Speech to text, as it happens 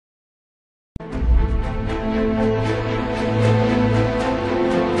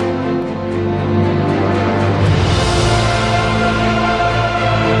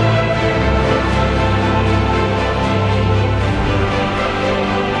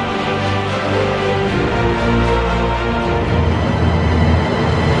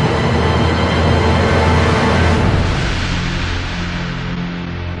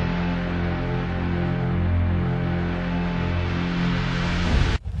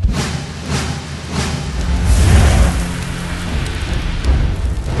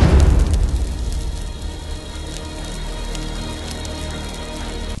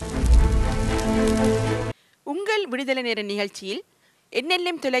விடுதலை நேர நிகழ்ச்சியில்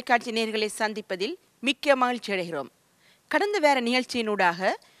NLM தொலைக்காட்சி நேயர்களை சந்திப்பதில் மிக்க மகிழ்ச்சி அடைகிறோம். கடந்த வார நிகழ்ச்சியினூடாக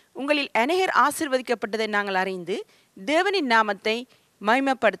உங்களில் அநேகர் ஆசீர்வதிக்கப்பட்டதை நாங்கள் அறிந்து தேவனின் நாமத்தை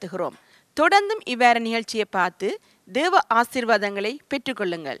மகிமைப்படுத்துகிறோம். தொடர்ந்தும் இவ்வார நிகழ்ச்சியை பார்த்து தேவ ஆசீர்வாதங்களை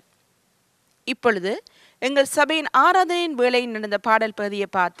பெற்றுக்கொள்ளுங்கள். இப்பொழுது எங்கள் சபையின் ஆராதனையின் வேளையில் நடந்த பாடல் பகுதியை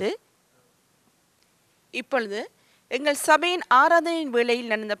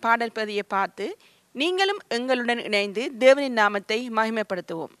பார்த்து நீங்களும் எங்களுடன் இணைந்து தேவனின் நாமத்தை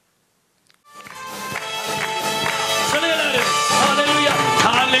மகிமைப்படுத்துவோம். Hallelujah.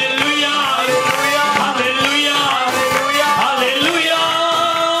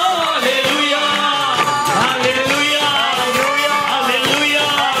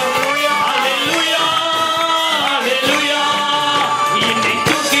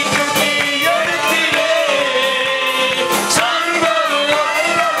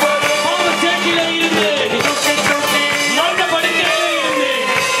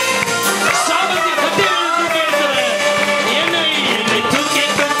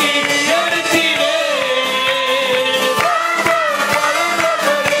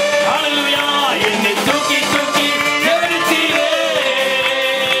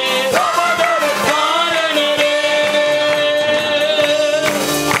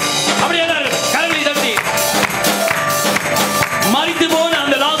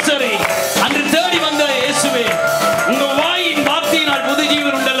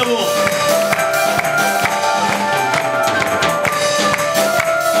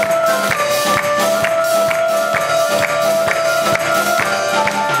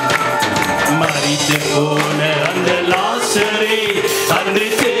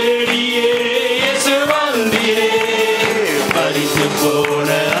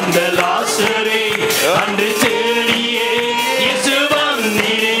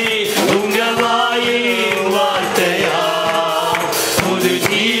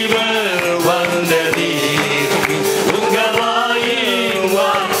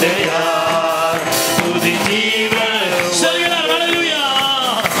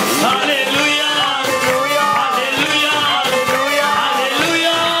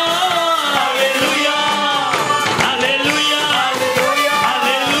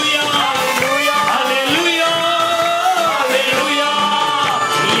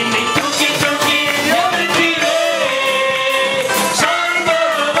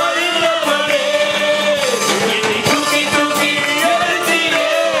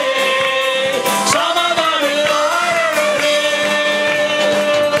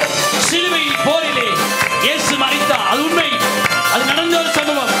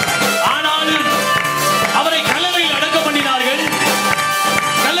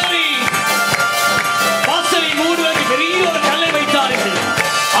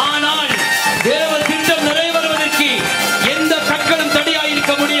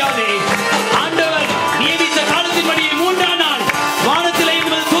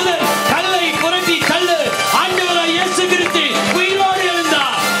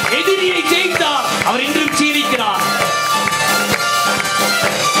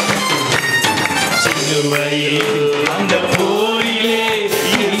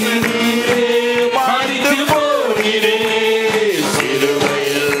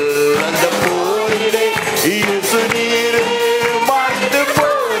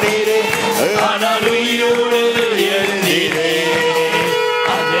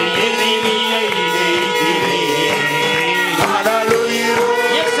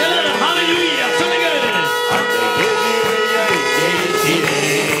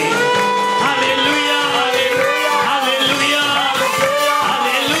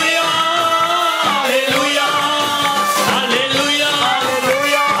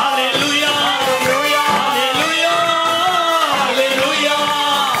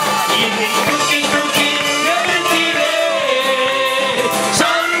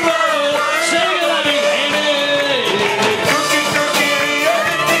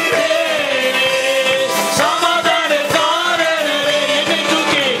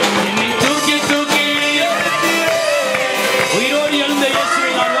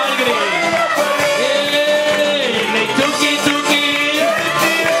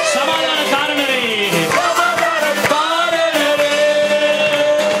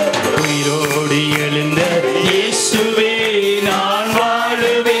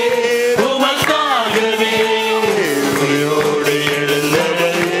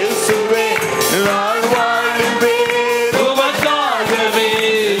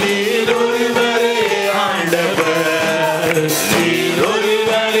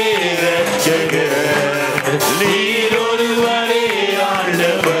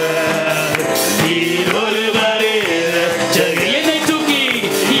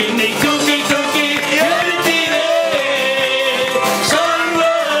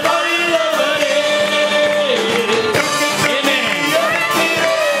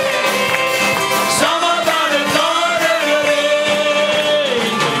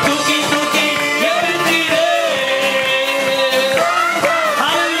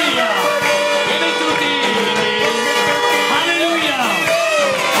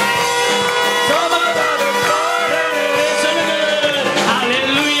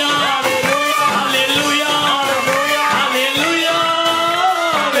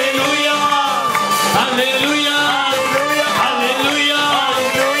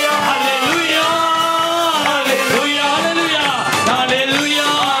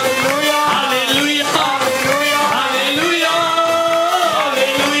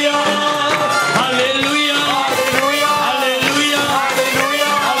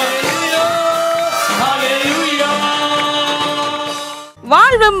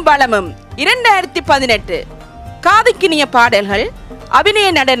 வாழ்வும் வளமும் 2018 காதுக்கினிய பாடல்கள், அபிநய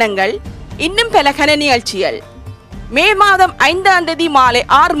நடனங்கள், இன்னும் பல கன நிகழ்ச்சிகள். மே மாதம் 5ஆம் தேதி மாலை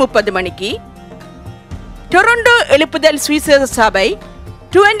 6:30 மணிக்கு டொரண்டோ எழுப்புதல் சுவிசேஷ சபை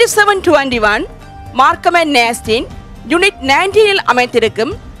 2721 மார்க்கம் அண்ட் நேஸ்டின் யூனிட் 19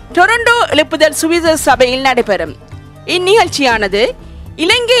 அமைத்திருக்கும் டொரண்டோ எழுப்புதல் சுவிசேஷ சபையில் நடைபெறும். இந்நிகழ்ச்சியானது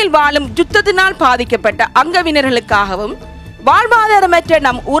இலங்கையில் வாழும் யுத்தத்தினால் பாதிக்கப்பட்ட அங்கவினர்களுக்காகவும் வாழ்வாதாரமற்ற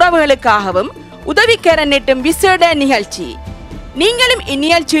நம் உறவுகளுக்காகவும் உதவிக்கர நீட்டும் விசேட நிகழ்ச்சி. நீங்களும்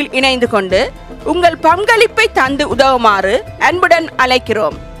இந்நிகழ்ச்சியில் இணைந்து கொண்டு உங்கள் பங்களிப்பை தந்து உதவுமாறு அன்புடன்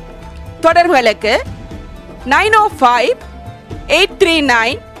அழைக்கிறோம். தொடர்புகளுக்கு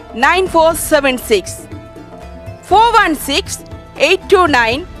 905-839-9476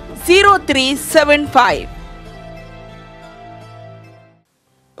 416-829-0375.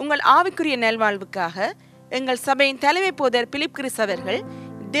 உங்கள் ஆவிக்குரிய நல்வாழ்வுக்காக எங்கள் சபையின் தலைமை போதர் பிலிப் கிறிஸ் அவர்கள்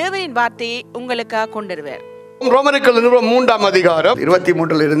தேவனின் வார்த்தையை உங்களுக்காக கொண்டுருவார். ரோமர்கள் 3ஆம் அதிகாரம்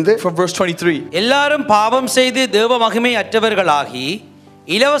 23 from verse 23. எல்லாரும் பாவம் செய்து தேவ மகிமை அற்றவர்களாகி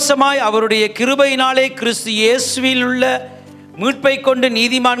இலவசமாய் அவருடைய கிருபையினாலே கிறிஸ்து இயேசுவில் உள்ள மீட்பை கொண்டு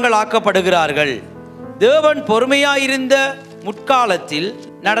நீதிமான்கள் ஆக்கப்படுகிறார்கள். தேவன் பொறுமையாயிருந்த முற்காலத்தில்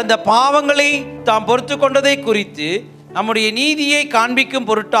நடந்த பாவங்களை தாம் பொறுத்து கொண்டதை குறித்து நம்முடைய நீதியை காண்பிக்கும்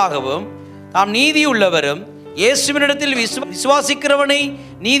பொருட்டாகவும் தாம் நீதி உள்ளவரும் இயேசுவினிடத்தில் விசுவாசிக்கிறவனை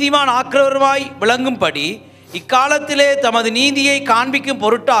நீதிமான் ஆக்கிறவருமாய் விளங்கும்படி இக்காலத்திலே தமது நீதியை காண்பிக்கும்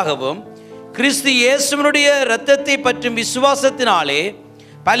பொருட்டாகவும் கிறிஸ்து இயேசுவினுடைய இரத்தத்தை பற்றும் விசுவாசத்தினாலே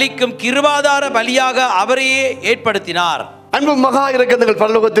பலிக்கும் கிருபாதார பலியாக அவரையே ஏற்படுத்தினார். அன்பு மகா இரக்கங்கள்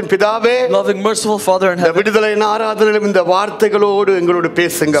பரலோகத்தின் பிதாவே, Loving merciful Father in heaven, விடுதலையின் ஆராதனையிலும் இந்த வார்த்தைகளோடு எங்களோடு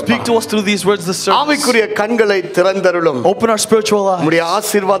பேசுங்க. speak to us through these words this service. ஆவிக்குரிய கண்களை திறந்தருளும். Open our spiritual eyes உம்முடைய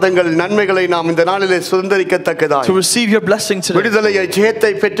ஆசீர்வாதங்கள் நன்மைகளை நாம் இந்த நாளிலே சுதந்தரிக்கத்தக்கதாய், to receive your blessing today, விடுதலையை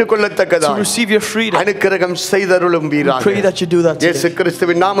ஜெயத்தை பெற்றுக்கொள்ளத்தக்கதாய் to receive your freedom. அனுக்கிரகம் செய்தருளும் வீராக. Pray that you do that இயேசு today.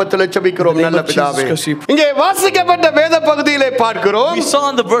 கிறிஸ்துவின் நாமத்தில் ஜெபிக்கிறோம் நல்ல பிதாவே. இங்கே வாசிக்கப்பட்ட வேத பகுதியிலே பார்க்கிறோம், We saw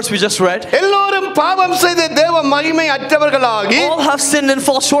in the verse we just read, எல்லோரும் பாவம் செய்து தேவ மகிமை அற்றவர்களாகி all have sinned and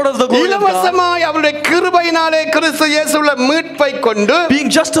fall short of the glory of God, இலவசமாய் அவருடைய கிருபையினாலே கிறிஸ்து இயேசுவுள்ள மீட்பை கொண்டு being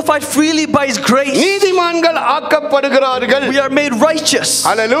justified freely by His grace. நீதிமான்கள் ஆக்கப்படுகிறார்கள். We are made righteous.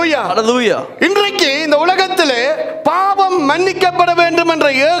 Hallelujah. Hallelujah. இன்றைக்கு இந்த உலகத்திலே பாவம் மன்னிக்கப்பட வேண்டும் என்ற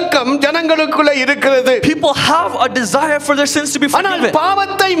ஏக்கம் ஜனங்களுக்குள்ளே இருக்கிறது. People have a desire for their sins to be ஆனால் forgiven,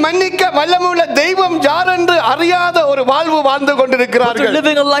 பாவத்தை மன்னிக்க வல்லமையுள்ள தெய்வம் யார் என்று அறியாத ஒரு வாழ்வு வாழ்ந்து but they're கொண்டிருக்கிறார்கள்.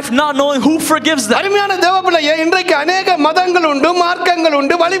 living a life not knowing who forgives them. அருமையான தேவப்பிள்ளையே, இன்றைக்கு அநேக மதங்கள் உண்டு, மார்க்கங்கள்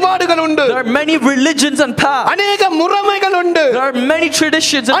உண்டு, வழிபாடுகள் உண்டு, There are many religions and paths, அநேக முறைமைகள் உண்டு. there are many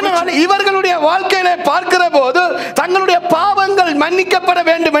traditions and ஆனால் rituals. இவர்களுடைய வாழ்க்கையிலே பார்க்கிற போது தங்களுடைய பாவங்கள் மன்னிக்கப்பட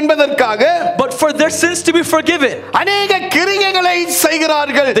வேண்டும் என்பதற்காக But for their sins to be forgiven, அநேக கிரியைகளை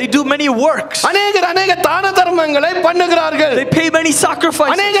செய்கிறார்கள். they do many works, அநேகர் அநேக தான தர்மங்களை பண்ணுகிறார்கள். they pay many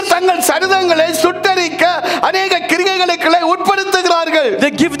sacrifices, அநேகர் தங்கள் சரிதங்களை சுட்டரிக்க அநேக கிரியைகளுக்கு உட்படுத்துகிறார்கள்.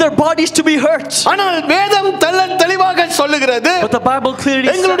 they give their bodies to be hurt. ஆனால் வேதம் தெளிவாக சொல்லுகிறது, But the Bible clearly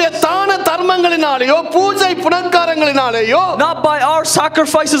எங்களுடைய says, தான தர்மங்களினாலேயோ பூஜை புனஸ்காரங்களினாலேயோ not by our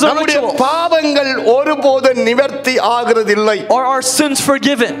sacrifices or நம்முடைய rituals பாவங்கள் ஒருபோது நிவர்த்தி ஆகிறதில்லை. are our sins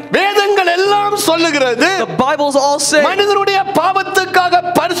forgiven. வேதங்கள் எல்லாம் சொல்லுகிறது, The Bibles all say மனிதனுடைய பாவத்துக்காக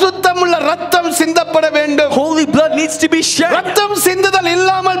பரிசுத்தமுள்ள ரத்தம் சிந்தப்பட வேண்டும். holy blood needs to be shed. ரத்தம் சிந்துதல்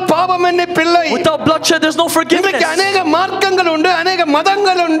இல்லாமல் பாவ மன்னிப்பில்லை. Without bloodshed there's no இன்றைக்கு forgiveness. அநேக மார்க்கங்கள் உண்டு, அநேக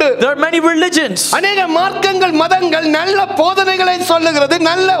மதங்கள் உண்டு. There are many religions. அநேக மார்க்கங்கள் மதங்கள் நல்ல போதனைகளை சொல்லுகிறது,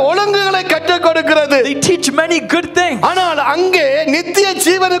 நல்ல ஒழுங்குகளை கற்றுக் கொடுக்கிறது. They teach many good things, ஆனால் அங்கே நித்திய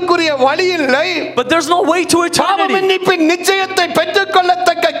ஜீவனுக்குரிய வழி இல்லை. but there's no way to பாவ eternity. மன்னிப்பின் நிச்சயத்தை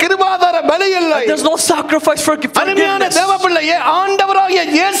பெற்றுக்கொள்ளத்தக்க கிருபாதார பலி இல்லை. There's no sacrifice for அருமையான forgiveness. தேவப்பிள்ளையே, ஆண்டவராகிய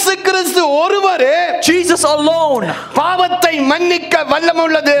இயேசு கிறிஸ்து ஒருவரே Jesus alone பாவத்தை மன்னிக்க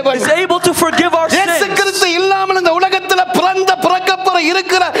வல்லமையுள்ள தேவன். is able to forgive our இயேசு sins. கிறிஸ்து இல்லாமல் இந்த உலகத்தில் பிறக்கப்போற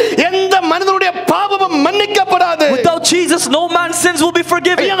இருக்கிற எந்த மனிதனுடைய பாவமும் மன்னிக்கப்படாது. Without Jesus no man's sins will be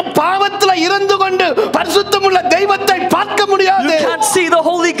forgiven. பாவத்தில் இருந்து கொண்டு பரிசுத்தமுள்ள தெய்வத்தை பார்க்க முடியாது. You can't see the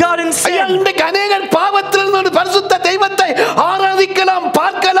holy God in sin. இன்றைக்கு அநேகர் பாவத்தில் இருந்து பரிசுத்த தெய்வத்தை ஆராதிக்கலாம்,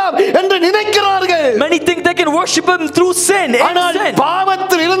 பார்க்கலாம் என்று நினைக்கிறார்கள். Many think they can worship him through sin. ஆனால்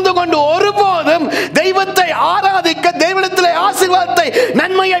பாவத்தில் இருந்து கொண்டு ஒருபோதும் தெய்வத்தை ஆராதிக்க, தெய்வத்திலே ஆசீர்வாதத்தை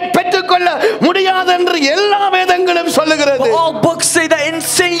நன்மையை பெற்றுக்கொள்ள முடியாது என்று எல்லா வேதங்களும் சொல்லுகிறது. All books say that in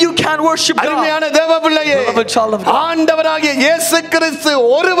sin you can't worship God. அருமையான தேவ பிள்ளையே, Beloved child of God. ஆண்டவராகிய இயேசு கிறிஸ்து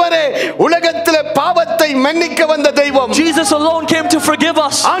ஒருவரே உலகத்திலே பாவத்தை மன்னிக்க வந்த தெய்வம். Jesus alone came to forgive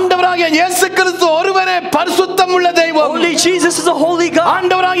us. ஆண்டவராகிய இயேசு கிறிஸ்து ஒருவரே பரிசுத்தம் உள்ள தெய்வம். Only Jesus is a holy God.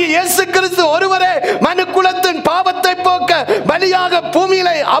 ஆண்டவராகிய இயேசு கிறிஸ்து ஒருவரே மனுக்குலத்தின் பாவத்தை போக்க பலியாக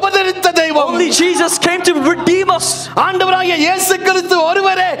பூமியிலே அவதரித்த தெய்வம். Only Jesus came to redeem us. ஆண்டவராகிய இயேசு கிறிஸ்து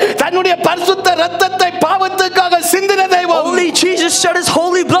ஒருவரே தன்னுடைய பரிசுத்த இரத்தத்தை பாவத்துக்காக சிந்தின தெய்வம். Only Jesus shed his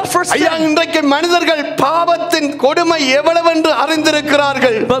holy blood for ஐயா, sin. இன்றைக்கு மனிதர்கள் பாவத்தின் கொடுமை எவ்வளவென்று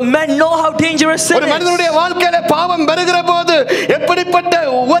அறிந்திருக்கிறார்கள். But men know how dangerous sin ஒரு is. மனிதனுடைய வாழ்க்கையில பாவம் பெருகிற போது எப்படிப்பட்ட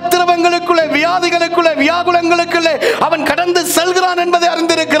உபத்திரவங்களுக்குள்ளே, வியாதிகளுக்குள்ளே, வியாகுலங்களுக்குள்ளே அவன் கடந்து செல்கிறான் என்பதை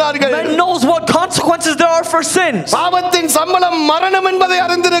அறிந்திருக்கிறார்கள். Men knows what consequences there are for sin. பாவத்தின் சம்பளம் மரணம் என்பதை They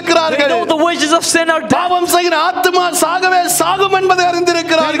அறிந்திருக்கிறார்கள். know the wages of sin are death. பாவம் செய்கிற ஆத்துமா சாகவே சாகும் என்பதை They know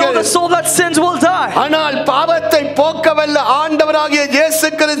அறிந்திருக்கிறார்கள். the soul that sins will die. ஆனால் பாவத்தை போக்கவல்ல ஆண்டவராகிய இயேசு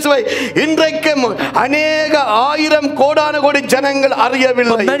கிறிஸ்துவை இன்றைக்கும் அநேக ஆயிரம் கோடான கோடி ஜனங்கள்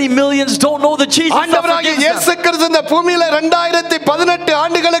அறியவில்லை. But many millions don't know the Jesus that ஆண்டவராகிய forgives இயேசு them. கிறிஸ்து இந்த பூமியில 2018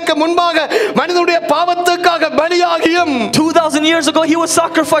 ஆண்டுகளுக்கு முன்பாக மனிதனுடைய பாவத்துக்காக பலியாகியும் 2000 years ago he was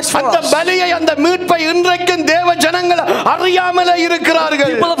sacrificed for அந்த us. பலியை, அந்த மீட்பை இன்றைக்கும் தேவ ஜனங்கள் அறியாமலே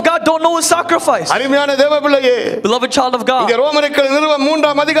இருக்கிறார்கள். People of God don't know his sacrifice. அருமையான தேவ பிள்ளையே, Beloved child of இங்கே God. ரோமருக்கு நிருபம்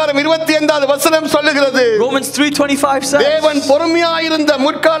 3ஆம் அதிகாரம் 25வது வசனம் சொல்லுகிறது, Romans 3:25 says, தேவன் பொறுமையாயிருந்த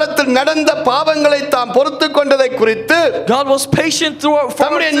முற்காலத்தில் நடந்த பாவங்களை தாம் பொறுத்துக் கொண்டதை குறித்து God was patient through our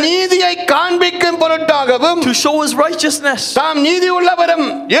தம்முடைய sins நீதியை காண்பிக்கும் பொருட்டாகவும் to show his righteousness. தாம் நீதி உள்ளவரும்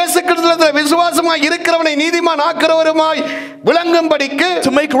இயேசு கிறிஸ்துவிலே விசுவாசமாய் இருக்கிறவனை நீதிமான் ஆக்குறவருமாய் விளங்கும்படிக்கு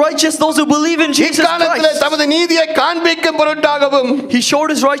To make righteous those who believe in Jesus இக்காலத்திலே Christ. தமது நீதியை காண்பிக்கும் பொருட்டாகவும் He showed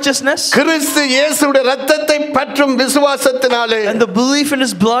his righteousness கிறிஸ்து இயேசுவுடைய இரத்தத்தை பற்றும் விசுவாசத்தினாலே and the belief in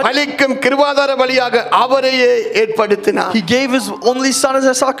his blood. பலிக்கும் கிருபாதார பலியாக அவரையே ஏற்படுத்தினார். He gave his only son as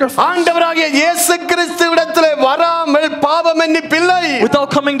a sacrifice. ஆண்டவராகிய இயேசு கிறிஸ்துவிடத்திலே வராமல் பாவ மன்னிப்பில்லை. Without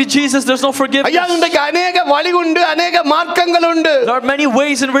coming to Jesus, there's no ஐயா, forgiveness. இன்றைக்கு அநேக வழி உண்டு, அநேக மார்க்கங்கள் உண்டு. There are many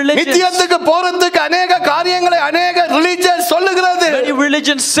ways in religion. நித்தியத்துக்கு போறதுக்கு அநேக காரியங்களை அநேக ரிலிஜியன் சொல்லுகிறது. Many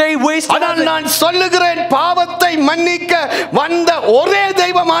religions say ways to ஆனால் heaven. நான் சொல்லுகிறேன், பாவத்தை மன்னிக்க வந்த ஒரே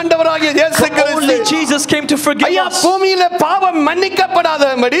தெய்வம் ஆண்டவராகிய இயேசு கிறிஸ்து. Only Jesus came to forgive ஐயா, us பூமியில பாவம்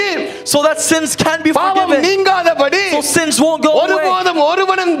மன்னிக்கப்படாதபடி, so that sins can be பாவம் forgiven. நீங்காதபடி So sins won't go away. ஒருபோதும்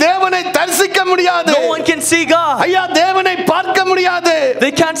ஒருவனும் தேவனை தரிசிக்க முடியாது. No one can see God. ஐயா, தேவனை பார்க்க முடியாது.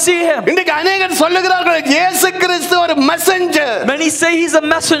 They can't see him. இன்றைக்கு அநேகர் சொல்லுகிறார்கள், இயேசு கிறிஸ்து ஒரு messenger. Many say he's a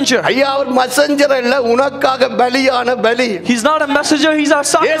messenger. ஐயா, அவர் மெசஞ்சர் அல்ல, உனக்காக பலியான பலி. He's not a messenger, he's our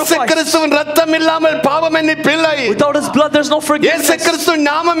இயேசு sacrifice. கிறிஸ்துவின் இரத்தம் இல்லாமல் பாவ மன்னிப்பு இல்லை. Without his blood, there's no இயேசு forgiveness. கிறிஸ்துவின்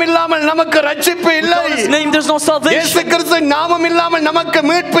நாமம் இல்லாமல் நமக்கு ரட்சிப்பு இல்லை. Without his name, there's no இயேசு salvation. கிறிஸ்துவின் நாமம் இல்லாமல் நமக்கு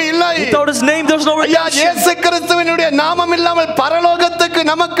மீட்பு இல்லை. Without his name, there's no ஐயா, redemption. இயேசு கிறிஸ்துவினுடைய நாமம் இல்லாமல் பரலோகத்துக்கு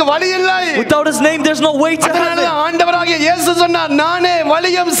நமக்கு வழி இல்லை. Without his name, there's no way to அதனால heaven. ஆண்டவராகிய இயேசு சொன்னார், நானே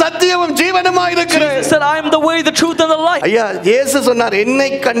வழியும் சத்தியமும் ஜீவனுமாய் இருக்கிறேன். Jesus said, I am the way, the truth, and the life. ஐயா, இயேசு சொன்னார், என்னை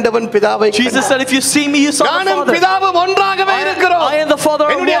கண்டவன் பிதாவை Jesus said, if you see me, you saw the நானும் Father. பிதாவும் ஒன்றாகவே இருக்கிறோம். I and the Father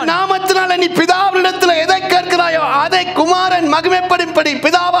are என்னுடைய one. நாமத்தினால நீ பிதாவினிடத்தில் எதை கேட்கிறாயோ அதை குமாரன் மகிமைப்படும்படி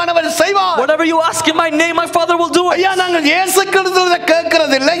பிதாவானவர் செய்வார். Whatever you ask in my name, my Father will do it. ஐயா, நாங்கள் இயேசு கிறிஸ்துவிட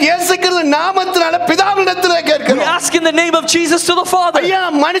கேட்கிறது இல்லை, இயேசு கிறிஸ்து நாமத்தினால பிதாவினிடத்தில் We கேட்கிறோம். ask in the name of Jesus to the Father. ஐயா,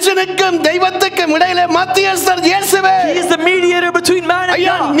 மனுஷனுக்கும் தெய்வத்துக்கும் இடையிலே மத்தியஸ்தர் இயேசுவே. He is the mediator between man and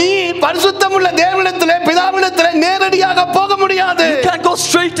ஐயா, God. நீ பரிசுத்தமுள்ள தேவனிடத்திலே பிதாவினிடத்திலே நேரடியாக போக முடியாது. You can't go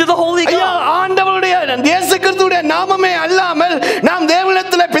straight to the Holy ஐயா, God. ஆண்டவருடைய இயேசு கிறிஸ்துவின் நாமமே அல்லாமல் நாம்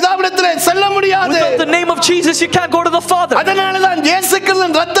தேவனிடத்திலே பிதாவினிடத்திலே செல்ல முடியாது. Without the name of Jesus, you can't go to the Father. அதனால தான் இயேசு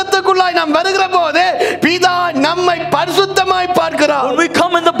கிறிஸ்துவின் இரத்தத்துக்குள்ளாய் நாம் வருகிற போது பிதா நம்மை பரிசுத்தமாய் பார்க்கிறார். When we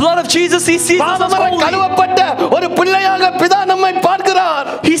come in the blood of Jesus, He sees us as பாவமர holy. கழுவப்பட்ட ஒரு பிள்ளையாக பிதா நம்மை பார்க்கிறார்.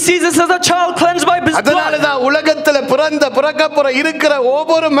 He sees us as a child cleansed by His அதனால blood. தான் உலகத்துல பிறக்கப்போற இருக்கிற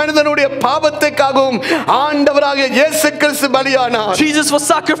ஒவ்வொரு மனிதனுடைய பாவத்துக்காகவும் ஆண்டவராகிய இயேசு கிறிஸ்து பலியானார். Jesus was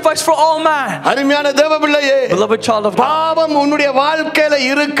sacrificed for all man. அருமையான தேவ பிள்ளையே, Beloved child of God. பாவம் உன்னுடைய வாழ்க்கையில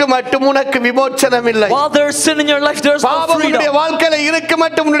இருக்கு மட்டும் உனக்கு விமோச்சனம் இல்லை. While there is sin in your life, there is no பாவம் உன்னுடைய freedom. வாழ்க்கையில இருக்கு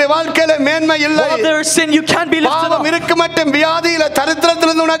மட்டும் உன்னுடைய வாழ்க்கையில மேன்மை இல்லை. While there is sin, you can't be lifted பாவம் up. இருக்கு மட்டும் வியாதியில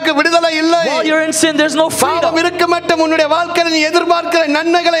தரித்திரத்திலிருந்து உனக்கு விடுதலை இல்லை. While you're in sin, there's no பாவம் freedom. இருக்கு மட்டும் உன்னுடைய வாழ்க்கையில நீ எதிர்பார்க்கிற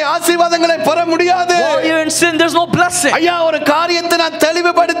நன்மைகளை ஆசீர்வாதங்களை பெற முடியாது. While you're in sin, there's no blessing. ஐயா, ஒரு காரியத்தை நான்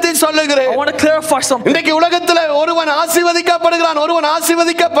தெளிவுபடுத்தி சொல்லுகிறேன். I want to clarify something. இன்றைக்கு உலகத்துல ஒருவன் ஆசீர்வதிக்கப்படுகிறான், ஒருவன்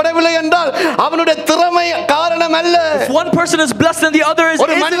ஆசீர்வதிக்கப்படவில்லை என்றால் அவனுடைய திறமை காரணம் அல்ல. If one person is blessed and the other is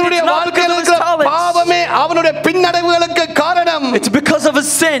ஒரு isn't, மனிதனுடைய it's not வாழ்க்கையில் because of his இருக்கிற talents. பாவமே அவனுடைய பின்னடைவுகளுக்கு காரணம். It's because of his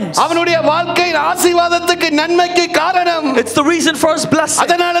sins. அவனுடைய வாழ்க்கையின் ஆசீர்வாதத்துக்கு நன்மைக்கு காரணம். It's the reason for his blessing.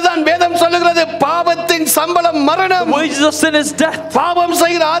 அதனால தான் வேதம் சொல்லுகிறது பாவத்தின் சம்பளம் மரணம். The wages of sin is death. பாவம்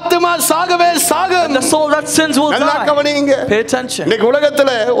செய்கிற ஆத்துமா சாகவே சாகும். The soul that sins will நல்லா die. கவனிங்க. Pay attention. இன்னைக்கு உலகத்துல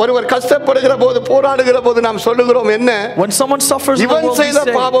ஒருவர் கஷ்டப்படுகிற போது போராடுகிற போது நாம் சொல்லுகிறோம் என்ன? When someone suffers in the இவன் world, we செய்த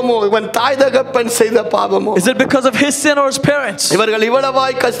say, பாவமோ இவன் தாய் தகப்பன் செய்த பாவமோ is it because of his sin or his parents இவர்கள்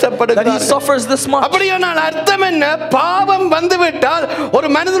இவ்வளவாய் that he கஷ்டப்படுகிறார்கள்? suffers this much? அப்படியானால் அர்த்தம் என்ன? பாவம் வந்துவிட்டால் ஒரு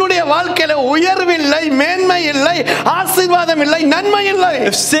மனிதனுடைய வாழ்க்கையில உயர்வில்லை, மேன்மை இல்லை, ஆசீர்வாதம் இல்லை, நன்மை இல்லை.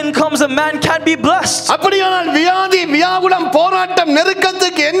 If sin comes, a man can't be blessed. அப்படியானால் வியாதி, வியாகுலம், போராட்டம்,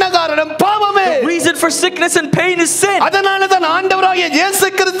 நெருக்கத்துக்கு என்ன காரணம்? பாவமே. The reason for sickness and pain is sin. அதனால தான் ஆண்டவராகிய இயேசு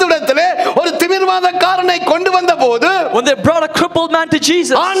கிறிஸ்துவிடத்திலே ஒரு திமிர்வாதக்காரனை கொண்டு வந்தபோது When they brought a crippled man to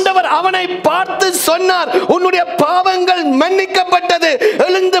Jesus, ஆண்டவர் அவனை பார்த்து சொன்னார், உன்னுடைய பாவங்கள் மன்னிக்கப்பட்டது,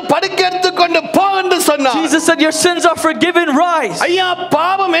 எழுந்து படுக்கை எடுத்துக்கொண்டு போ என்று சொன்னார். Jesus said, your sins are forgiven, rise. ஐயா,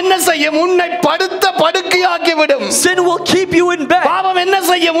 பாவம் என்ன செய்யும்? உன்னை படுத்த படுக்கையாக்கி விடும். Sin will keep you in bed. பாவம் என்ன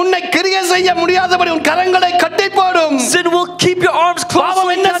செய்யும்? உன்னை கிரியை செய்ய முடியாதபடி உன் கரங்களை கட்டி போடும். Sin will keep your arms closed.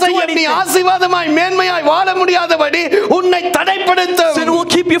 பாவம் என்ன செய்யும்? நீ ஆசீர்வாதமாய் மேன்மையாய் வாழ முடியாதபடி உன்னை தடைப்படுத்தும். Sin will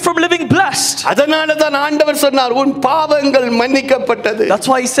keep you from living blessed. அதனால தான் ஆண்டவர் சொன்னார், உன் பாவங்கள் மன்னிக்கப்பட்டது. That's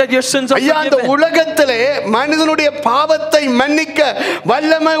why he said your sins are ஐயா, அந்த forgiven. உலகத்திலே மனிதனுடைய பாவத்தை மன்னிக்க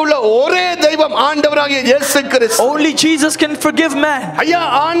வல்லமை உள்ள ஒரே தெய்வம் ஆண்டவராகிய இயேசு கிறிஸ்து. Only Jesus can forgive man. ஐயா,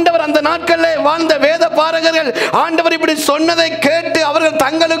 ஆண்டவர் அந்த நாட்களிலே வாழ்ந்த வேத பாரகர்கள் ஆண்டவர் இப்படி சொன்னதை கேட்டு அவர்கள்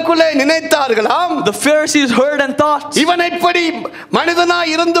தங்களுக்குள்ளே நினைத்தார்களாம், The Pharisees heard and thought, இவன் எப்படி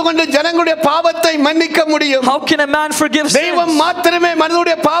மனிதனாய் இருந்து கொண்டு ஜனங்களுடைய பாவத்தை மன்னிக்க முடியும்? how can a man forgive தெய்வம் sins? மாத்திரமே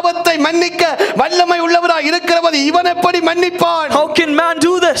மனிதனுடைய பாவத்தை மன்னிக்க வல்லமை உள்ளவராய் இருக்கிறவர், இவன் எப்படி மன்னிப்பான்? How can man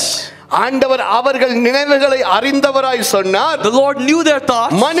do this? ஆண்டவர் அவர்கள் நினைவுகளை அறிந்தவராய் சொன்னார், The Lord knew their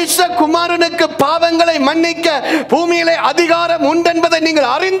thoughts. மனுஷ குமாரனுக்கு பாவங்களை மன்னிக்க பூமியிலே அதிகாரம் உண்டென்பதை நீங்கள்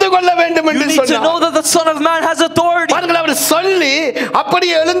அறிந்து கொள்ள வேண்டும் You என்று need to know சொன்னார். that the Son of Man has authority. பாருங்கள், அவர் சொல்லி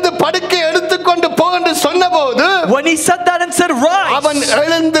அப்படியே எழுந்து படுக்கை எடுத்துக்கொண்டு போ என்று சொன்னபோது When he said that and said, அவன் rise,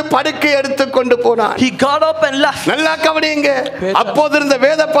 எழுந்து படுக்கை எடுத்துக்கொண்டு போனான். he got up and left. நல்லா கவனிங்க. அப்போது இருந்த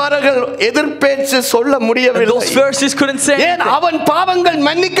வேத பாரகர்கள் எதிர்பேச்சு சொல்ல And முடியவில்லை. those Pharisees couldn't say ஏன்? anything. அவன் பாவங்கள்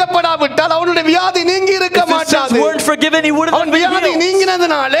மன்னிக்கப்படாவிட்டால் அவனுடைய வியாதி நீங்கி இருக்க If his sins மாட்டாது. weren't forgiven, he wouldn't அவன் have been வியாதி healed.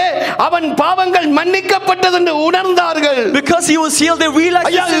 நீங்கினதினாலே அவன் பாவங்கள் மன்னிக்கப்பட்டது என்று உணர்ந்தார்கள். Because he was healed, they realized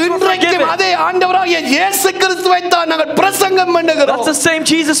ஐயா, his sins were இன்றைக்கும் forgiven. அதே ஆண்டவராகிய இயேசு கிறிஸ்துவை தான் நாங்கள் பிரசங்கம் பண்ணுகிறோம். That's the same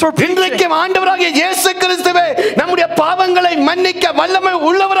Jesus we're preaching. இன்றைக்கும் ஆண்டவராகிய இயேசு கிறிஸ்துவே நம்முடைய பாவங்களை மன்னிக்க வல்லமை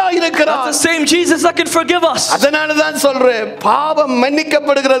உள்ளவராய் இருக்கிறார். That's the same Jesus that can forgive us. அதனால தான் சொல்றேன், பாவம்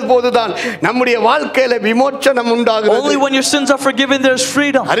மன்னிக்கப்படுகிற போதுதான் நம்முடைய வாழ்க்கையில விமோச்சனம் Only உண்டாகிறது. when your sins are forgiven, there's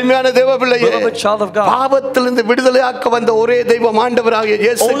freedom. அருமையான தேவ பிள்ளையே, Beloved child of God, பாவத்திலிருந்து விடுதலையாக்க வந்த ஒரே தெய்வம் ஆண்டவராகிய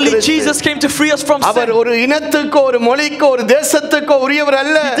இயேசு only Kristu. Jesus came to free us from our sin. ஒரு இனத்துக்கோ ஒரு மொழிக்கோ ஒரு தேசத்துக்கோ உரியவர்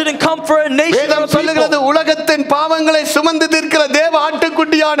அல்ல. He didn't come for a nation or வேதம் a சொல்லுகிறது, people. உலகத்தின் பாவங்களை சுமந்து தீர்க்கிற தேவ He's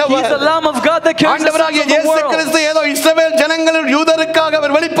ஆட்டுக்குட்டியானவர். the Lamb of God that carries the ஆண்டவராகிய sins of the இயேசு world. கிறிஸ்து ஏதோ இஸ்ரவேல் ஜனங்கள் யூதருக்காக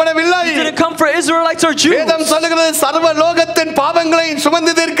அவர் வெளிப்படவில்லை. He didn't come for Israelites or Jews. வேதம் சொல்லுகிறது, சர்வ லோகத்தின் பாவங்களை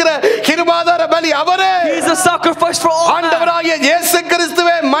சுமந்து தீர்க்கிற கிருபாதார பலி அவரே. He's a sacrifice for all man. ஆண்டவராகிய இயேசு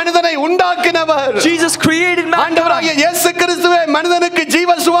கிறிஸ்துவே மனிதனை உண்டாக்கினவர். Jesus created man. ஆண்டவராகிய இயேசு கிறிஸ்துவே மனிதனுக்கு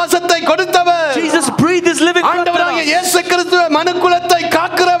ஜீவ சுவாசத்தை கொடுத்தவர். Jesus breathed his living breath in ஆண்டவராகிய us. இயேசு கிறிஸ்துவே மனுக்குலத்தை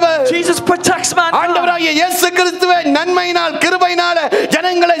காக்கிறவர். Jesus protects man. ஆண்டவராகிய இயேசு கிறிஸ்துவே நன்மையினால் கிருபையினால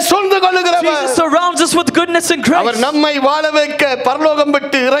ஜனங்களை சூழ்ந்து கொள்ளுகிறவர். Jesus surrounds us with goodness and our grace. நம்மை வாழ வைக்க பரலோகம்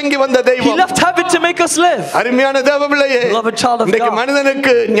விட்டு இறங்கி வந்த He தெய்வம். left heaven to make us live. அருமையான தேவ பிள்ளையே, Beloved child of இன்றைக்கு God,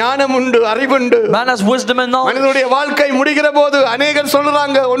 மனிதனுக்கு ஞானம் உண்டு, அறிவுண்டு. man has wisdom and knowledge. மனிதனுடைய வாழ்க்கை முடிகிற போது அநேகர்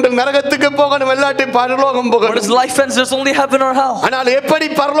சொல்றாங்க, ஒன்று நரகத்துக்கு போகணும், இல்லாட்டி பரலோகம் When his போகணும். life ends, there's only heaven or hell. ஆனால் எப்படி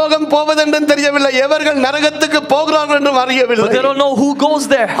பரலோகம் போவது என்று தெரியவில்லை, எவர்கள் நரகத்துக்கு போகிறார்கள் என்றும் But அறியவில்லை. they don't know who goes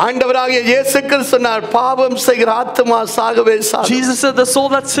there. ஆண்டவராகிய இயேசு கிறிஸ்து சொன்னார், பாவம் செய்கிற ஆத்துமா சாகவே சாகும். Jesus said the soul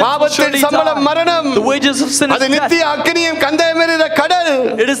that sins will பாவத்தின் surely சம்பளம் die. மரணம், The wages of sin is அது death. நித்திய அக்கினியும் கந்தகமெறிற கடல்.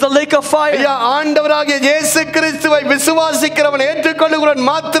 It is the lake of fire. ஐயா, ஆண்டவராகிய இயேசு கிறிஸ்துவை விசுவாசிக்கிறவன் ஏற்றுக்கொள்ளுகிறவன்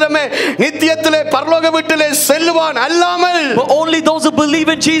மாத்திரமே நித்தியத்திலே பரலோக வீட்டிலே செல்லுவான், அல்லாமல் But only those who believe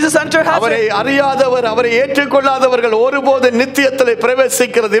in Jesus enter அவரை heaven. அறியாதவர், அவரை ஏற்றுக்கொள்ளாதவர்கள் ஒருபோது நித்தியத்திலே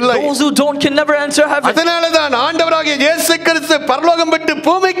பிரவேசிக்கிறது இல்லை. Those who don't can never enter heaven. அதனாலதான் ஆண்டவராகிய இயேசு கிறிஸ்து பரலோகம் விட்டு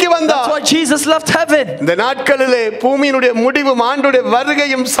பூமிக்கு That's வந்தார். why Jesus left heaven. இந்த நாட்களிலே பூமியினுடைய முடிவும் ஆண்டுடைய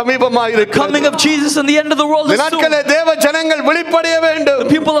வருகையும் சமீபமாக இருக்கிறது. Coming of Jesus and the end of the world இந்த is soon. நாட்களிலே தேவ ஜனங்கள் விழிப்படைய வேண்டும்.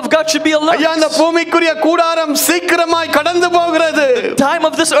 The people of God should be alert. ஐயா, இந்த பூமிக்குரிய கூடாரம் சீக்கிரமாய் கடந்து போகிறது. Time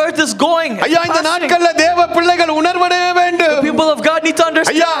of this earth is going. ஐயா, இந்த நாட்களிலே தேவ பிள்ளைகள் உணர்வடைய வேண்டும். People of God need to ஐயா,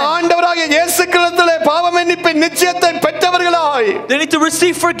 understand. ஆண்டவராகிய இயேசு கிறிஸ்துவிலே பாவ மன்னிப்பின் நிச்சயத்தை பெற்றவர்களாய் பெறும்படியாய் They need to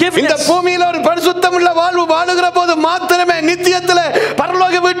receive இந்த forgiveness. பூமியில ஒரு பரிசுத்தமுள்ள வாழ்வு வாழுகிற போது மாத்திரமே நித்தியத்திலே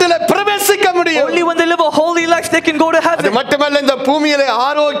பரலோக வீட்டிலே பிரவேசிக்க முடியும். Only when they live a holy life they can go to அது heaven. மட்டுமல்ல இந்த பூமியிலே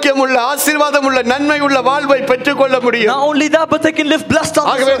ஆரோக்கியமுள்ள ஆசீர்வாதமுள்ள நன்மையுள்ள வாழ்வை பெற்றுக்கொள்ள முடியும். Not only that, but they can live blessed on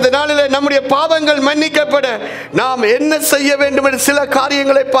this ஆகவே இந்த earth. நாளிலே நம்முடைய பாவங்கள் மன்னிக்கப்பட நாம் என்ன செய்ய வேண்டும் என்று சில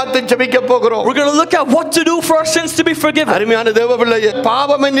காரியங்களை பார்த்து ஜெபிக்க போகிறோம். We're going to look at what to do for our sins to be forgiven. அருமையான தேவபிள்ளையே,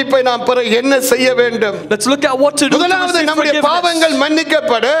 பாவ மன்னிப்பை நாம் பெற என்ன செய்ய வேண்டும்? Let's look at what to do to முதலாவது receive நம்முடைய forgiveness. பாவங்கள்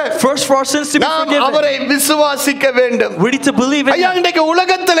மன்னிக்கப்பட First, for our sins to be நாம் forgiven, அவரை விசுவாசிக்க வேண்டும். we need to believe in ஐயா, Him. இன்றைக்கு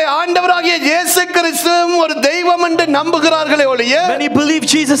உலகத்திலே ஆண்டவராகிய இயேசு கிறிஸ்துவும் ஒரு தெய்வம் என்று நம்புகிறார்களே ஒழிய Many believe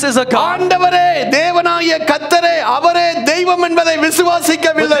Jesus is a God, ஆண்டவரே தேவனாகிய கர்த்தரே அவரே தெய்வம் என்பதை but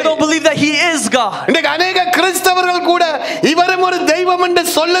விசுவாசிக்கவில்லை. they don't believe that He is God. இன்றைக்கு அநேக கிறிஸ்தவர்கள் கூட இவரும் ஒரு தெய்வம் என்று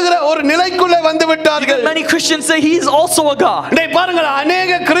சொல்லுகிற ஒரு நிலைக்குள்ளே வந்து விட்டார்கள். Many Christians say He is also a God. இன்றைக்கு பாருங்கள்,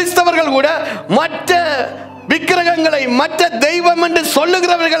 அநேக கிறிஸ்தவர்கள் கூட மற்ற விக்கிரகங்களை மற்ற தெய்வம் என்று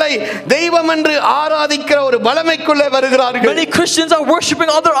சொல்லுகிறவர்களை தெய்வம் என்று ஆராதிக்கிற ஒரு வல்லமைக்குள்ளே வருகிறார்கள். Many Christians are worshiping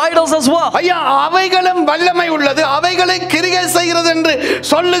other idols as well. ஐயா, அவைகளும் வல்லமை உள்ளது, அவைகளை கிரியை செய்கிறது என்று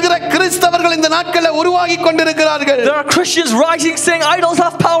சொல்லுகிற கிறிஸ்தவர்கள் இந்த நாட்களில் உருவாகி கொண்டிருக்கிறார்கள். There are Christians rising saying idols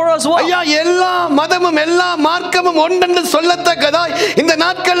have power as well. ஐயா, எல்லா மதமும் எல்லா மார்க்கமும் ஒன்றென்று சொல்லத்தக்கதாய் இந்த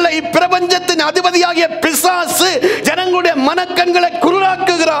நாட்களில் இப்பிரபஞ்சத்தின் அதிபதியாகிய பிசாசு ஜனங்களுடைய மனக்கண்களை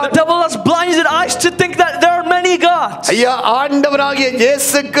குருடாக்குகிறார். The devil has blinded eyes to think that there are many gods. ஐயா, ஆண்டவராகிய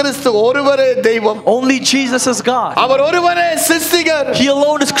இயேசு கிறிஸ்து ஒருவரே தெய்வம். Only Jesus is God. அவர் ஒருவரே சிருஷ்டிகர். He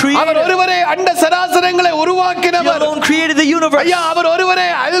alone is our creator. ஒருவரே அண்ட சராசரங்களை He உருவாக்கினவர். alone created the universe. ஐயா, அவர் ஒருவரே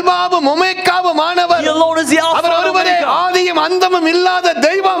அல்பாவும் ஒமேகாவும் ஆனவர். He alone is the Alpha our and ஒருவரே Omega. ஆதியும் அந்தமும் இல்லாத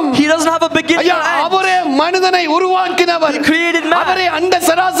தெய்வம். He doesn't have a beginning ஐயா, or end. அவரே மனிதனை உருவாக்கினவர். He created man. அவரே அண்ட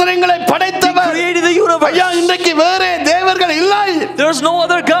சராசரங்களை He படைத்தவர். created the universe. ஐயா, இன்றைக்கு வேறே தேவர்கள் இல்லை. There's no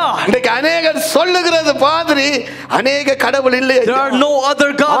other God. இன்றைக்கு அநேகர் சொல்லுகிறது மாதிரி அநேக கடவுள் இல்லை. There are no other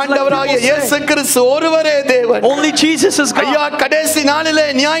gods like ஆண்டவராகிய people இயேசு say. கிறிஸ்து ஒருவரே தேவன். Only Jesus is ஐயா, God. கடைசி நாளிலே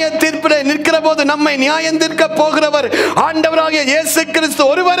நியாய தீர்ப்பிலே நிற்கிற போது நம்மை நியாயம் தீர்க்க போகிறவர் ஆண்டவராகிய இயேசு கிறிஸ்து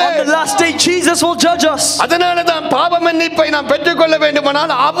ஒருவரே. On the last day, Jesus will judge us. அதனால தான் பாவ மன்னிப்பை நாம் பெற்றுக்கொள்ள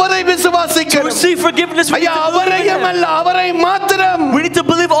வேண்டுமானால் அவரை To விசுவாசிக்க receive forgiveness, we need ஐயா, to believe in அவரையும் Him. அல்ல அவரை மாத்திரம். We need to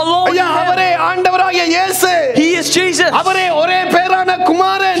believe alone in ஐயா, Him. அவரே ஆண்டவராகிய இயேசு. He is Jesus. அவரே ஒரே பேரான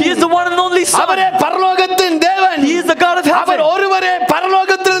குமாரன். He is the one and only Son. அவரே பரலோகத்தின் தேவன். He is the God of our heaven. ஒருவரே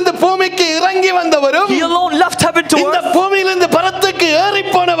பரலோகத்திலிருந்து பூமிக்கு இறங்கி வந்தவரும் He alone left heaven to இந்த earth. பூமியிலிருந்து பரத்துக்கு ஏறி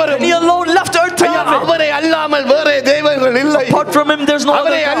போனவரும். He alone left earth to ஐயா, heaven. அவரை அல்லாமல் வேறே தெய்வங்கள் இல்லை. Apart from Him, there's no other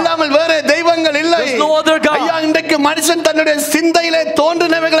அவரை God. அல்லாமல் வேறே தெய்வங்கள் இல்லை. There's no other God. ஐயா, இன்றைக்கு மனுஷன் தன்னுடைய சிந்தையிலே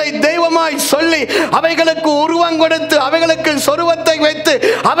தோன்றினவைகளை தெய்வமாய் சொல்லி அவைகளுக்கு உருவம் கொடுத்து அவைகளுக்கு சொருவத்தை வைத்து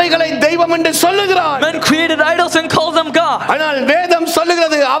அவைகளை தெய்வம் என்று சொல்லுகிறான். Men created idols and called them God. ஆனால் வேதம்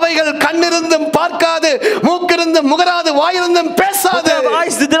சொல்லுகிறது அவைகள் கண்ணிருந்தும் பார்க்காது, மூக்கிருந்தும் முகராது, வாயிருந்தும் பேசாது. They have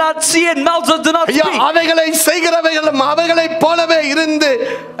eyes that do not see and mouths that do not ஐயா, speak. அவைகளை செய்கிறவைகளும் அவைகளைப் போலவே இருந்து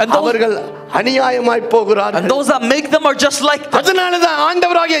அவர்கள் அநியாயமாய் போகிறார்கள். And those that make them are just like them. அதனாலதான்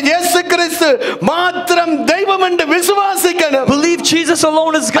ஆண்டவராகிய இயேசு கிறிஸ்து மாத்திரம் தெய்வம் என்று விசுவாசிக்கணும். Believe Jesus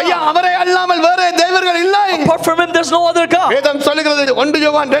alone is ஐயா, God. அவரை அல்லாமல் வேறே தெய்வங்கள் இல்லை. Apart from Him, there's no other God. வேதம் சொல்லுகிறது 1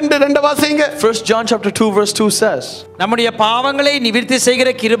 யோவான் 2:2 வாசிங்க. 1 John chapter 2 verse 2 says, நம்முடைய பாவங்களை நிவிர்த்தி செய்கிற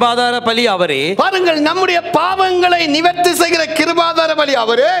கிருபாதார பலி அவரே. பாருங்கள், நம்முடைய பாவங்களை நிவர்த்தி செய்கிற கிருபாதார பலி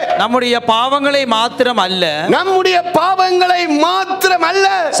அவரே. நம்முடைய பாவங்களை மாத்திரம் அல்ல, நம்முடைய பாவங்களை மாத்திரம் அல்ல,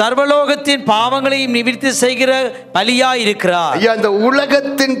 சர்வலோகத்தின் பாவங்களையும் நிவிர்த்தி செய்கிற பலியாய் இருக்கிறார். ஐயா, இந்த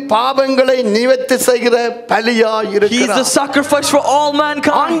உலகத்தின் பாவங்களை நிவர்த்தி செய்கிற பலியாய் He is the இருக்கிறார். sacrifice for all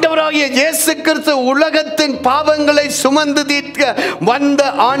mankind. ஆண்டவராகிய இயேசு கிறிஸ்து உலகத்தின் பாவங்களை சுமந்து தீர்க்க வந்த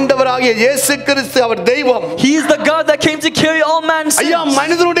ஆண்டவராகிய இயேசு கிறிஸ்து அவர் தெய்வம். He is the God that came to carry all man's ஐயா, sins.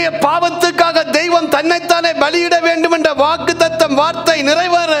 மனிதனுடைய பாவத்துக்காக தெய்வம் தன்னைத்தானே பலியிட வேண்டும் என்ற வாக்குத்தத்தம் வார்த்தை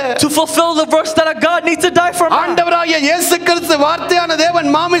நிறைவேற To fulfill the verse that a God needs to die for man. ஆண்டவராகிய இயேசு கிறிஸ்து வார்த்தையான தேவன்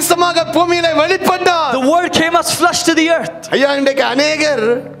மாமிசமாக பூமியிலே வெளிப்பட்டார். The word came as flesh to the earth. ஐயா, இன்றைக்கு அநேகர்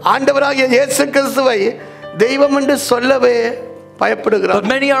ஆண்டவராகிய இயேசு கிறிஸ்துவை தெய்வம் என்று சொல்லவே பயப்படுகிறார். But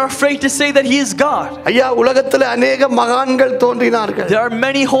many are afraid to say that He is God. ஐயா, உலகத்தில் அநேக மகான்கள் தோன்றினார்கள். There are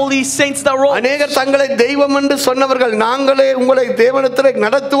many holy saints that rose. அநேகர் தங்களை தெய்வம் என்று சொன்னவர்கள், நாங்களே உங்களை தேவனிடத்திலே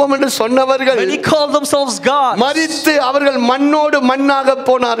நடத்துவோம் என்று சொன்னவர்கள் Many called themselves God. மரித்து அவர்கள் மண்ணோடு மண்ணாக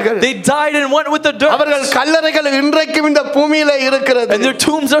போனார்கள். They died and went with the dirt. அவர்கள் கல்லறைகள் இன்றைக்கும் இந்த பூமியிலே இருக்கிறது. And their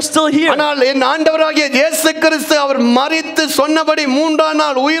tombs are still here. ஆனால் என் ஆண்டவராகிய இயேசு கிறிஸ்து அவர் மரித்து சொன்னபடி 3ஆம்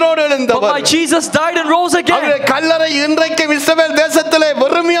நாள் உயிரோடு But எழுந்தவர். my Jesus died and rose again. அவருடைய கல்லறை இன்றைக்கு இஸ்ரவேல் தேசத்திலே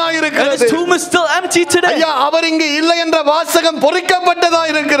வெறுமையாக And இருக்கிறது. His tomb is still empty today. ஐயா, அவர் இங்கு இல்லை என்ற வாசகம் பொறிக்கப்பட்டதா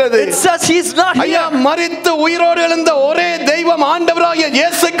இருக்கிறது. It says He is not ஐயா, here. மரித்து உயிரோடு எழுந்த ஒரே தெய்வம் ஆண்டவராகிய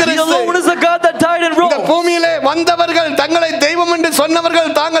இயேசு He Kristu. alone is a God that died and இந்த rose. பூமியிலே வந்தவர்கள், தங்களை தெய்வம் என்று சொன்னவர்கள்,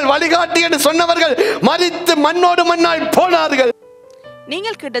 தாங்கள் வழிகாட்டி என்று சொன்னவர்கள் மரித்து மண்ணோடு மண்ணாய் போனார்கள்.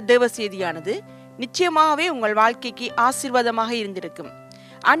 நீங்கள் கேட்ட தேவ செய்தியானது நிச்சயமாகவே உங்கள் வாழ்க்கைக்கு ஆசீர்வாதமாக இருந்திருக்கும்.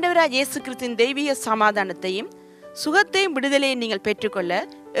 ஆண்டவராகிய இயேசு கிறிஸ்துவின் தெய்வீக சமாதானத்தையும் சுகத்தையும் விடுதலையும் நீங்கள் பெற்றுக்கொள்ள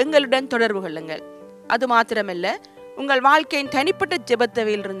எங்களுடன் தொடர்பு கொள்ளுங்கள். அது மாத்திரமல்ல, உங்கள் வாழ்க்கையின் தனிப்பட்ட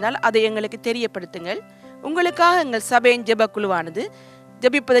ஜெபத்தவையில் இருந்தால் அதை எங்களுக்கு தெரியப்படுத்துங்கள். உங்களுக்காக எங்கள் சபையின் ஜெப குழுவானது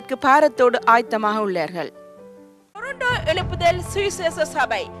ஜெபிப்பதற்கு பாரத்தோடு ஆயத்தமாக உள்ளார்கள். டொரண்டோ எழுப்புதல் சுவிசேஷ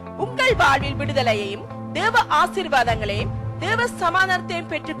சபை உங்கள் வாழ்வில் விடுதலையையும் தேவ ஆசீர்வாதங்களையும் தேவ சமாதானத்தையும்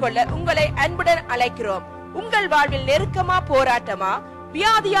பெற்றுக்கொள்ள உங்களை அன்புடன் அழைக்கிறோம். உங்கள் வாழ்வில் நெருக்கமா, போராட்டமா,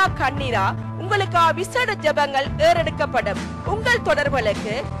 வியாதியா, கண்ணீரா, உங்களுக்கு விசேட ஜெபங்கள் ஏறெடுக்கப்படும். உங்கள்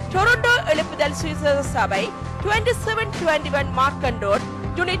தொடர்புகளுக்கு டொரண்டோ எழுப்புதல் சுவிசேஷ சபை 2721 மார்க்கன் ரோட்,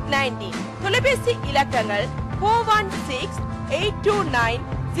 யூனிட் 90. தொலைபேசி இலக்கங்கள்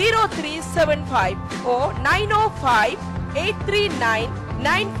 416-829-0375 or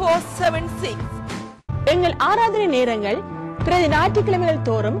 905-839-9476. எங்கள் ஆராதனை நேரங்கள் பிரதி ஞாயிற்றுக்கிழமைகள்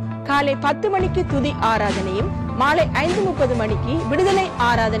தோறும் காலை 10 மணிக்கு துதி ஆராதனையும் மாலை 5:30 மணிக்கு விடுதலை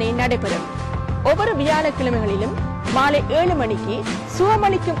ஆராதனை நடைபெறும். ஒவ்வொரு வியாழக்கிழமைகளிலும் மாலை 7 மணிக்கு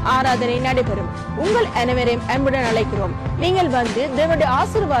சுகமளிக்கும் ஆராதனை நடைபெறும். உங்கள் அனைவரையும் அன்புடன் அழைக்கிறோம். நீங்கள் வந்து தேவனுடைய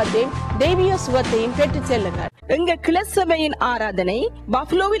ஆசீர்வாதத்தையும் தெய்வீக சுகத்தையும் பெற்றுச் செல்லுங்கள். எங்க கிளச்சபையின் ஆராதனை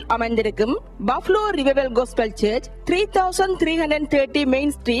பஃப்லோவில் அமைந்திருக்கும் பஃப்லோ revival gospel search 3330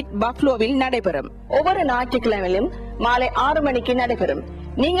 main street, பஃப்லோவில் நடைபெறும். ஒவ்வொரு ஞாயிற்றுக்கிழமையிலும் மாலை 6 மணிக்கு நடைபெறும்.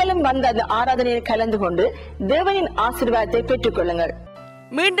 நீங்களும் வந்து அந்த ஆராதனையில் கலந்து கொண்டு தேவனின் ஆசீர்வாதத்தை பெற்றுக் கொள்ளுங்கள்.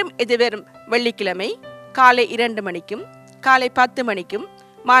 மீண்டும் எதிர்வரும் வெள்ளிக்கிழமை காலை 2 மணிக்கும் காலை 10 மணிக்கும்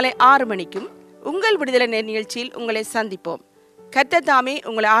மாலை 6 மணிக்கும் உங்கள் விடுதலை நிகழ்ச்சியில் உங்களை சந்திப்போம். கர்த்தர் தாமே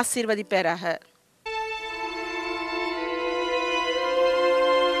உங்களை ஆசீர்வதிப்பாராக.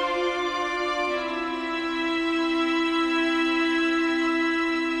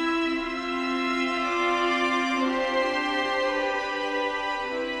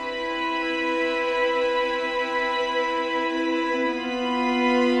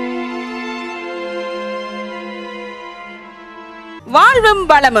 வாழ்வும்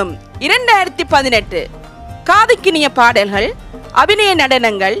வளமும் 2018 காதுக்கினிய பாடல்கள், அபிநய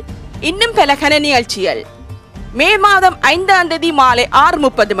நடனங்கள், இன்னும் பல கன நிகழ்ச்சிகள். மே மாதம் 5ஆம் தேதி மாலை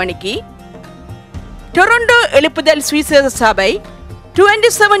 6:30 மணிக்கு டொரண்டோ எழுப்புதல் சுவிசேஷ சபை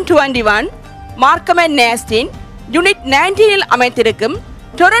 2721 மார்க்கம் அண்ட் நேஸ்டின், யூனிட் 19 அமைத்திருக்கும்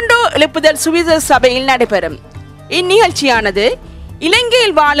டொரண்டோ எழுப்புதல் சுவிசேஷ சபையில் நடைபெறும். இந்நிகழ்ச்சியானது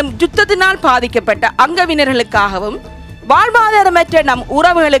இலங்கையில் வாழும் யுத்தத்தினால் பாதிக்கப்பட்ட அங்கவினர்களுக்காகவும் வாழ்வாதாரமற்ற நம்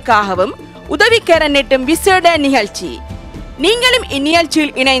உறவுகளுக்காகவும் உதவிக்கர நீட்டும் விசேட நிகழ்ச்சி. நீங்களும்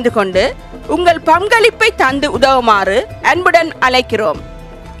இந்நிகழ்ச்சியில் இணைந்து கொண்டு உங்கள் பங்களிப்பை தந்து உதவுமாறு அன்புடன் அழைக்கிறோம்.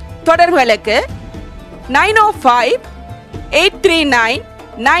 தொடர்புகளுக்கு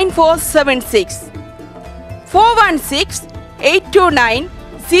 905-839-9476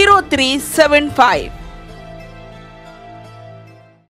 416-829-0375.